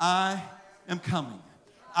I am coming.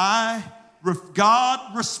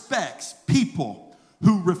 God respects people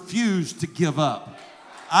who refuse to give up.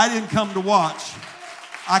 I didn't come to watch.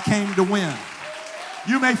 I came to win.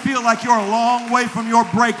 You may feel like you're a long way from your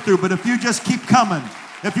breakthrough, but if you just keep coming,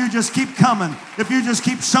 if you just keep coming, if you just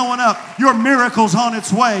keep showing up, your miracle's on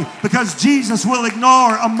its way, because Jesus will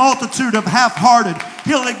ignore a multitude of half-hearted.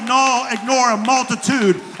 He'll ignore a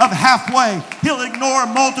multitude of halfway. He'll ignore a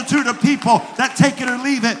multitude of people that take it or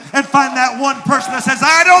leave it and find that one person that says,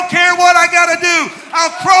 I don't care what I got to do.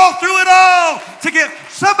 I'll crawl through it all to get.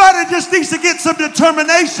 Somebody just needs to get some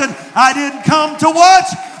determination. I didn't come to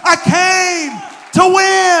watch. I came to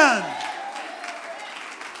win.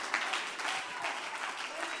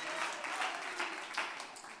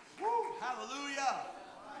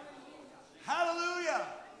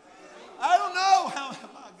 I don't know how,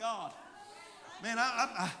 my God. Man,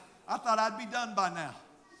 I thought I'd be done by now.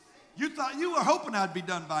 You were hoping I'd be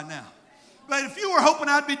done by now. But if you were hoping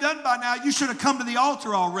I'd be done by now, you should have come to the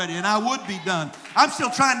altar already, and I would be done. I'm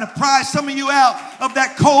still trying to pry some of you out of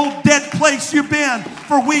that cold, dead place you've been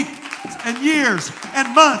for weeks and years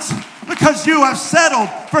and months, because you have settled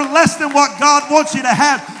for less than what God wants you to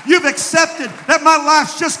have. You've accepted that my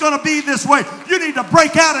life's just going to be this way. You need to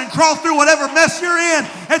break out and crawl through whatever mess you're in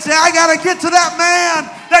and say, I got to get to that man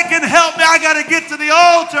that can help me. I got to get to the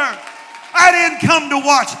altar. I didn't come to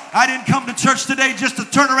watch. I didn't come to church today just to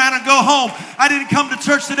turn around and go home. I didn't come to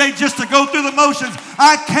church today just to go through the motions.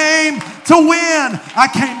 I came to win. I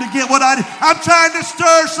came to get what I did. I'm trying to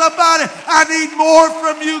stir somebody. I need more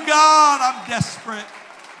from you, God. I'm desperate.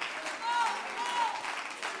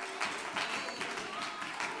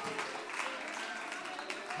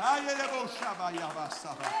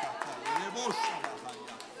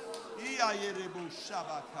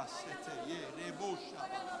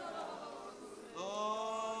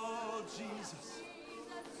 Oh, Jesus.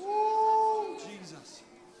 Ooh, Jesus.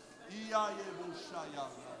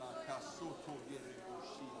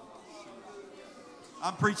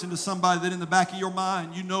 I'm preaching to somebody that in the back of your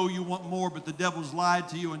mind, you know you want more, but the devil's lied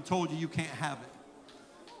to you and told you you can't have it.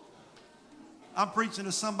 I'm preaching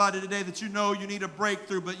to somebody today that you know you need a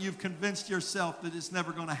breakthrough, but you've convinced yourself that it's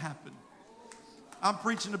never going to happen. I'm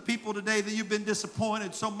preaching to people today that you've been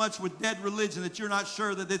disappointed so much with dead religion that you're not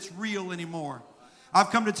sure that it's real anymore.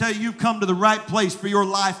 I've come to tell you, you've come to the right place for your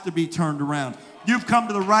life to be turned around. You've come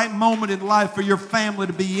to the right moment in life for your family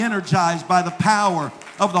to be energized by the power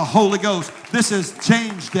of the Holy Ghost. This is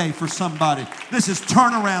change day for somebody. This is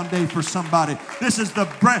turnaround day for somebody. This is the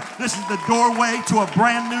doorway to a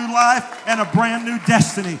brand new life and a brand new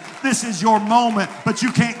destiny. This is your moment, but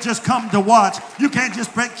you can't just come to watch. You can't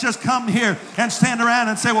just come here and stand around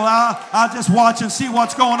and say, well, I'll just watch and see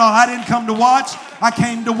what's going on. I didn't come to watch. I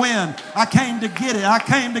came to win. I came to get it. I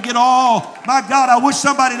came to get all. My God, I wish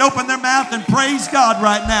somebody would open their mouth and praise God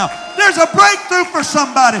right now. There's a breakthrough for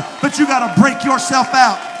somebody, but you got to break yourself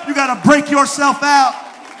out. You got to break yourself out.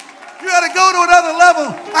 You got to go to another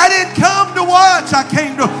level. I didn't come to watch. I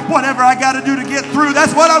came to whatever I got to do to get through.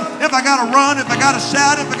 That's what if I got to run, if I got to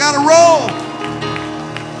shout, if I got to roll.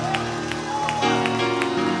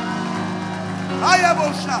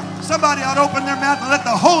 Somebody ought to open their mouth and let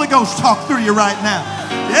the Holy Ghost talk through you right now.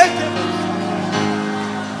 Hey,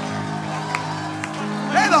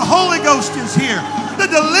 the Holy Ghost is here. The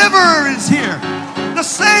deliverer is here. The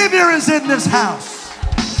Savior is in this house.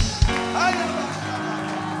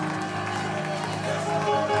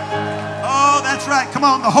 Oh, that's right. Come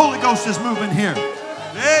on, the Holy Ghost is moving here.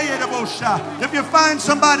 If you find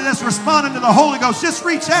somebody that's responding to the Holy Ghost, just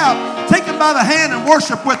reach out, take them by the hand and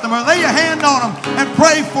worship with them, or lay your hand on them and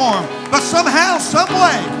pray for them. But somehow, some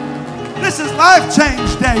way, this is life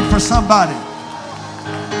change day for somebody.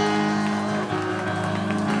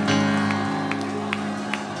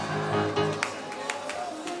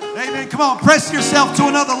 Amen. Come on, press yourself to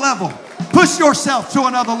another level. Push yourself to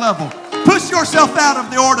another level. Push yourself out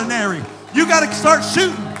of the ordinary. You got to start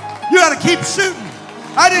shooting. You got to keep shooting.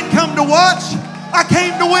 I didn't come to watch. I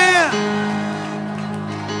came to win.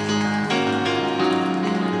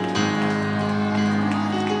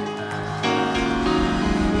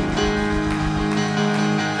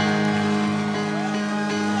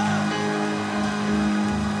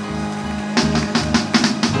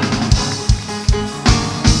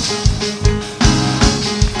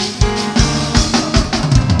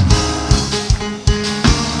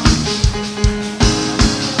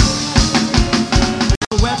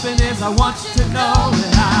 I want you to know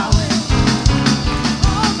that I win.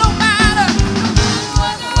 Oh, no matter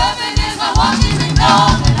what the weapon is, I want you to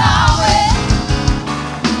know that I win.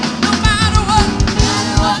 No matter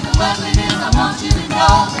what the weapon is, I want you to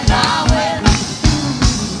know that I win.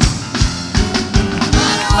 No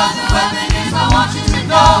matter what the weapon is, I want you to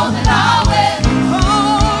know that I win.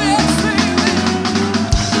 Oh, yes, baby.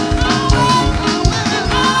 I win.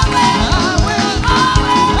 I win. I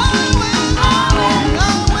win. I win. I win. I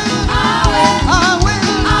win. I win. I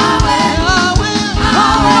win. I win.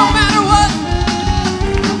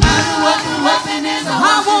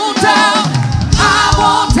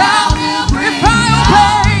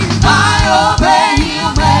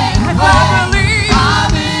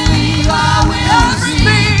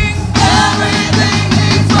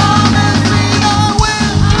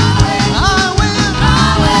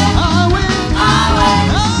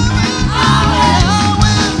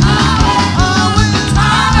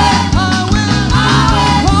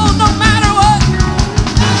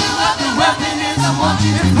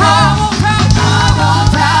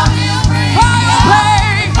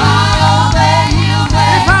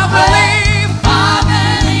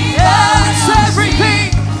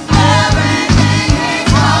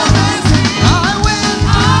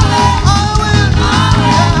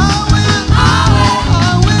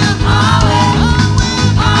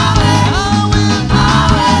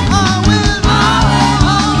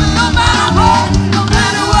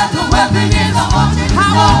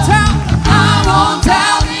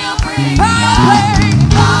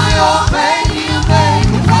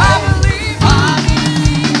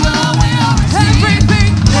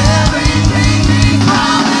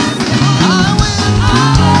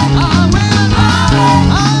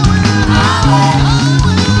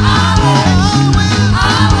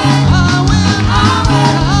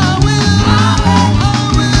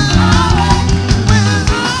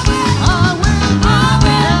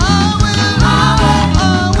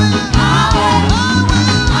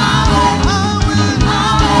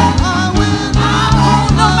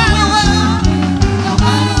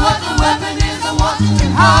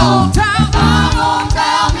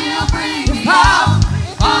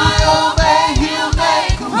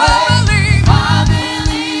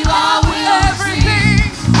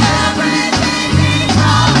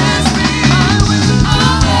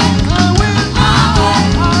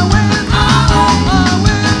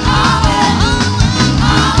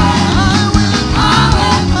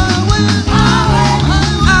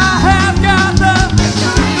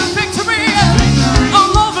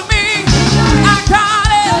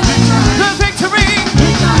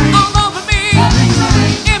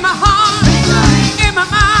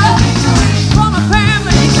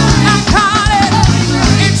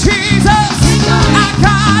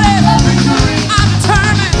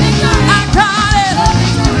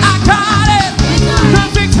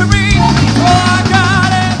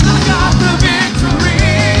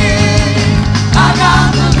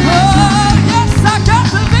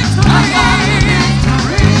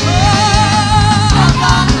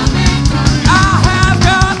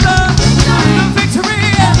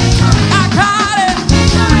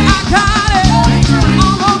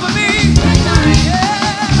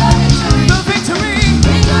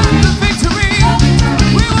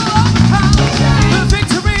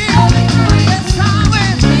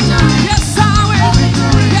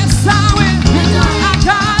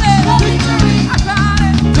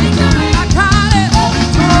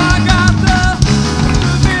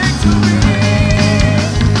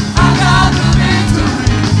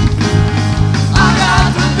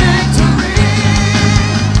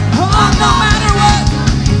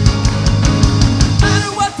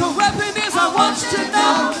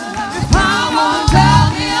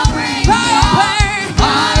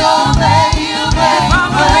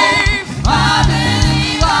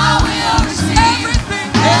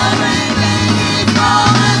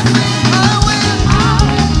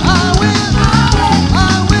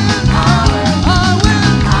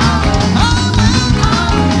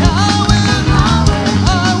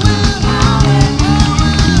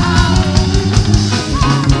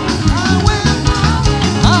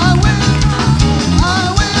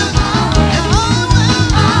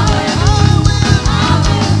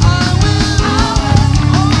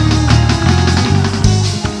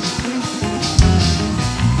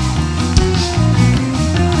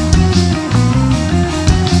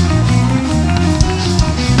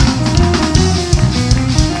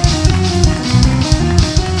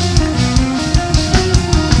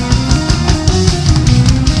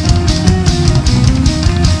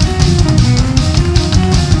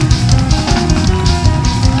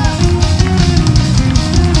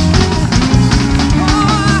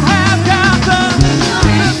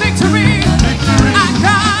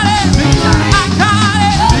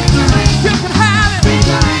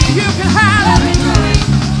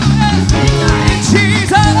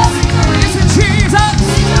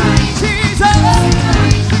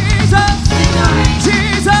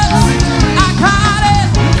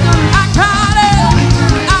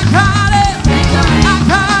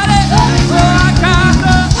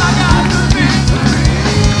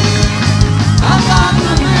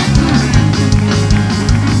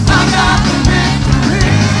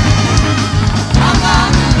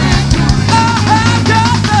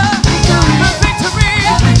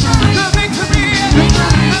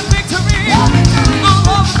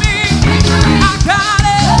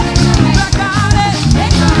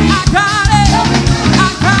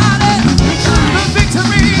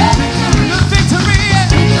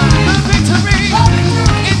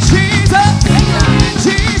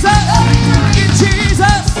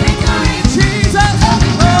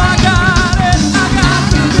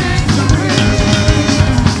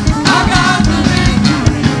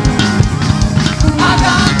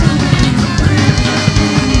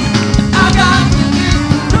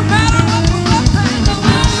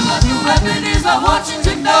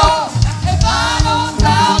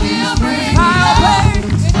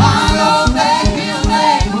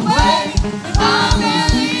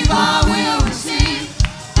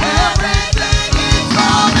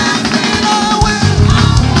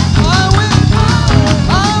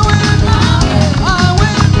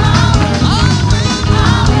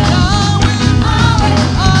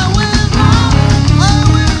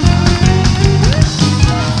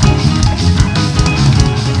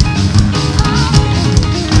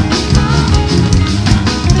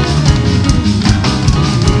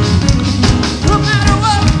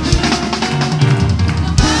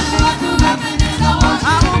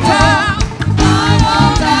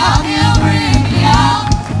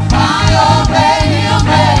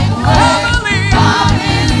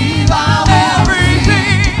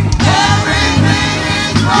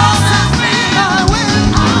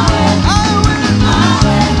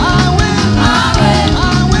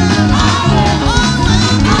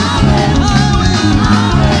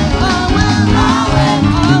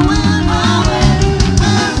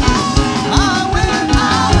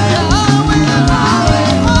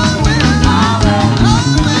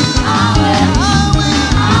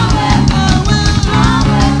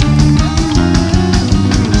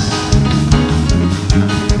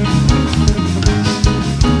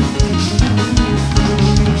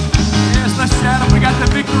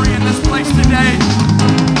 today.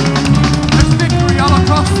 There's victory all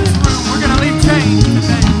across this room. We're going to leave changed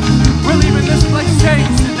today. We're leaving this place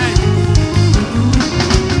changed today.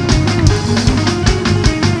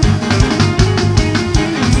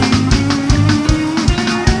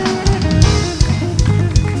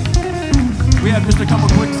 We have just a couple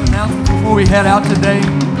quick announcements before we head out today.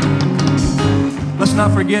 Let's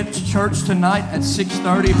not forget church tonight at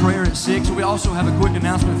 6:30, prayer at 6. We also have a quick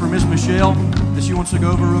announcement for Miss Michelle that she wants to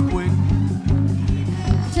go over real quick.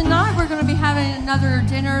 Tonight we're going to be having another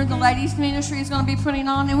dinner the ladies ministry is going to be putting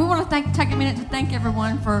on, and we want to take a minute to thank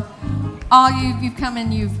everyone for all you've come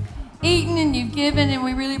and you've eaten and you've given, and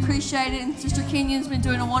we really appreciate it. And Sister Kenyon's been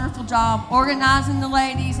doing a wonderful job organizing the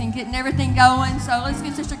ladies and getting everything going, so let's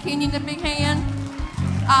give Sister Kenyon a big hand.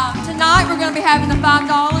 Tonight we're going to be having a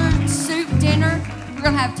 $5 soup dinner. We're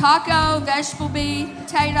going to have taco, vegetable beef,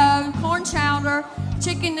 potato, corn chowder,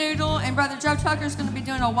 chicken noodle, and Brother Joe Tucker's going to be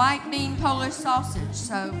doing a white bean Polish sausage.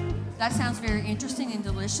 So that sounds very interesting and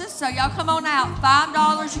delicious. So y'all come on out.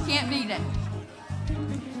 $5, you can't beat it.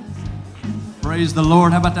 Praise the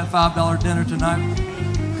Lord. How about that $5 dinner tonight?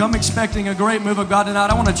 Come expecting a great move of God tonight.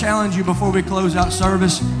 I want to challenge you before we close out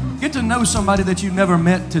service. Get to know somebody that you've never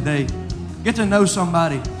met today. Get to know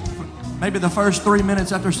somebody. Maybe the first 3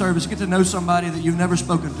 minutes after service, get to know somebody that you've never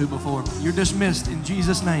spoken to before. You're dismissed in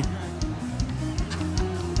Jesus' name.